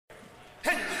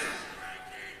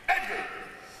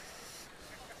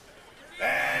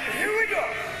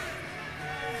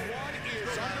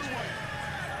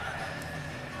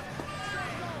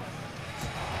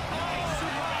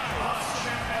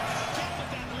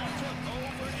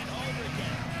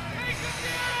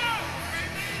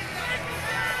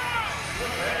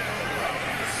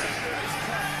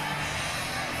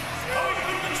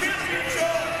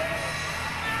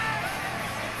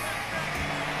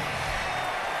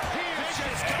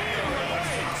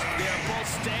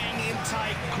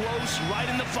tight, close, right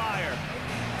in the fire.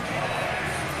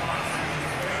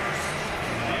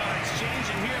 Yeah,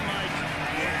 exchanging here, Mike.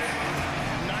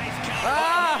 Nice counter.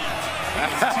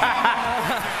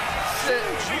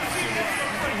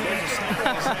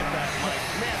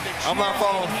 I'm not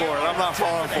falling for it. I'm not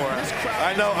falling for it.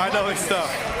 I know his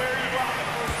stuff.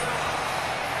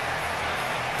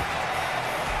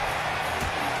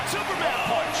 Superman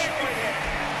punch.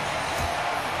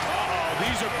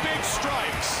 These are big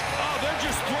strikes. Oh, they're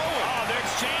just throwing. Oh, they're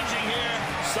exchanging here.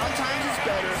 Sometimes it's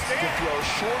better to throw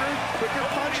shorter, quicker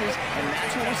punches, and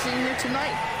that's what we're seeing here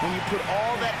tonight. When you put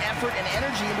all that effort and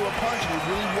energy into a punch and you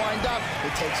really wind up,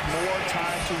 it takes more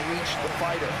time to reach the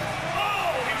fighter.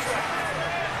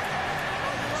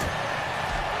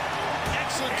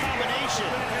 Excellent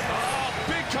combination. Oh,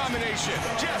 big combination.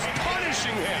 Just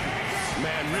punishing him.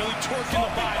 Man, really torquing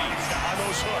the body on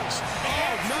those hooks.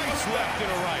 Oh, nice left and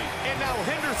a right. And now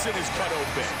Henderson is cut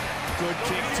open. Good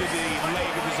kick to the leg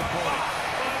of his opponent.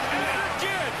 And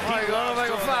again. Oh, you're going to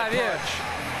make a fight here.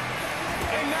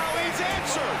 And now he's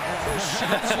answered. Those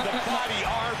shots to the body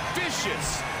are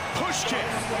vicious. Push kick.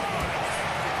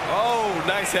 Oh,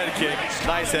 nice head kick.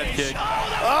 Nice head kick.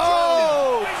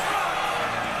 Oh!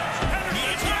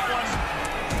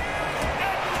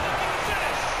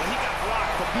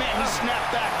 Man, he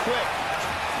snapped back quick.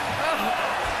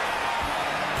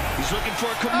 He's looking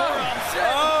for a Kimura.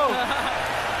 Oh!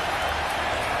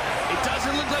 It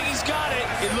doesn't look like he's got it.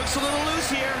 It looks a little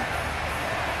loose here.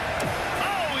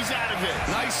 Oh, he's out of it.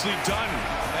 Nicely done.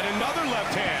 And another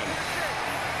left hand.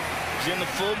 He's in the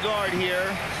full guard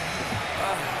here.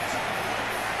 All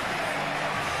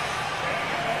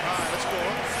right, let's go.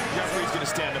 Referee's going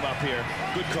to stand him up here.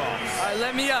 Good call. All right,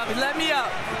 let me up. Let me up.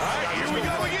 All right, here we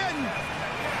go again.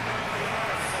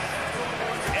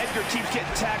 Edgar keeps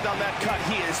getting tagged on that cut.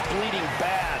 He is bleeding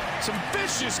bad. Some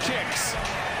vicious kicks.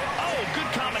 Oh, good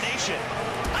combination.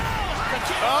 Oh, high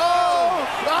kick. Oh!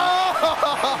 Oh!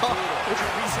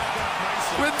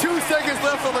 With 2 seconds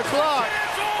left on the clock.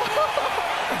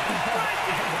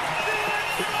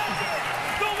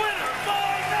 The winner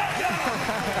by knockout.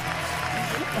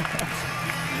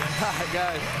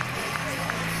 Guys.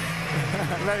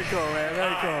 Very cool, man.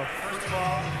 Very cool. First of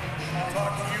all, I'll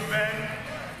talk to you, Ben.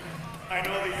 I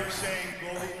know that you're saying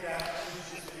Goldie Cat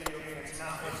is a video game. It's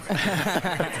not what's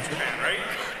Japan,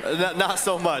 right? Not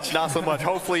so much. Not so much.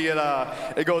 Hopefully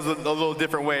it goes a little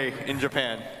different way in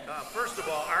Japan. First of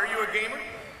all, are you a gamer?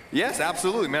 Yes,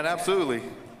 absolutely, man. Absolutely.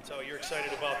 So you're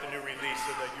excited about the new release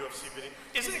of the UFC video?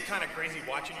 Isn't it kind of crazy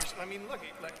watching yourself? I mean, look,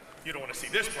 like, you don't want to see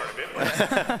this part of it,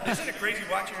 but isn't it crazy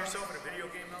watching yourself in a video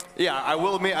game though? Yeah, I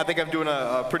will admit, I think I'm doing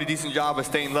a pretty decent job of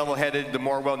staying level-headed the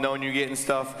more well-known you get and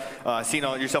stuff, seeing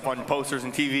all yourself on posters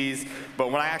and TVs.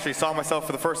 But when I actually saw myself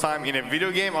for the first time in a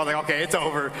video game, I was like, okay, it's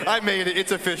over. I made it.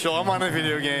 It's official. I'm on a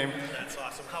video game. That's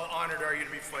awesome. How honored are you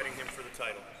to be fighting him for the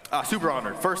title? Super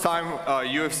honored. First time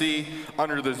UFC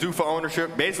under the Zuffa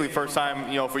ownership. Basically, first time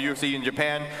for UFC in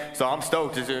Japan. So I'm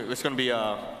stoked. It's going to be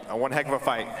a one heck of a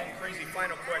fight. And crazy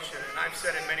final question, and I've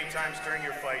said it many times during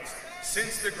your fights.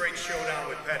 Since the great showdown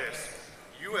with Pettis,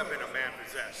 you have been a man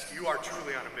possessed. You are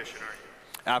truly on a mission, aren't you?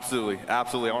 Absolutely,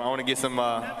 absolutely. I want to get some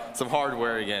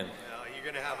hardware again.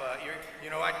 You're gonna have you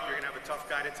know what? You're gonna have a tough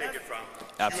guy to take it from.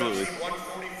 Absolutely. UFC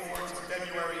 144. It's in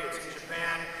February. It's in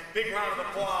Japan. Big round of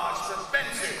applause for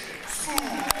Benson.